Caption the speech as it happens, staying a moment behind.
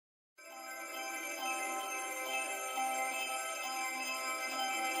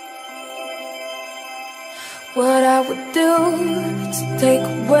what I would do to take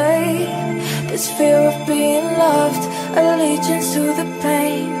away this fear of being loved, allegiance to the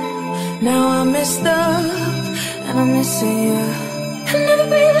pain. Now I'm messed up and I'm missing you. I'll never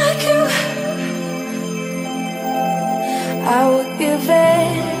be like you. I would give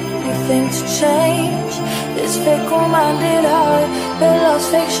anything to change this fickle-minded heart that loves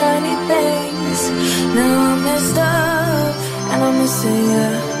fake shiny things. Now I'm messed up and I'm missing you.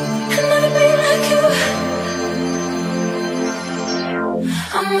 I'll never be like you.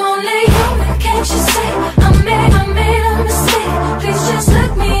 I'm only human, can't you see? I made a mistake. Please just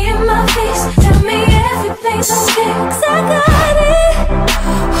look me in my face. Tell me everything's okay, 'cause I got it.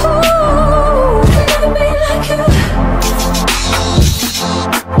 Ooh, I'll never be like you.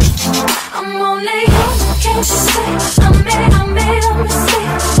 I'm only human, can't you see? I made a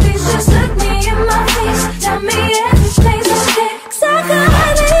mistake. Please just look me in my face. Tell me everything's okay, 'cause I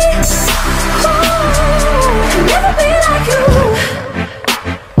got it. Ooh, I'll never be like you.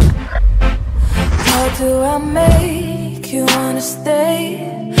 How do I make you wanna stay?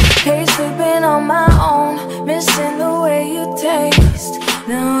 Hate sleeping on my own, missing the way you taste.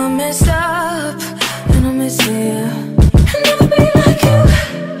 Now I'm messed up and I'm missing you.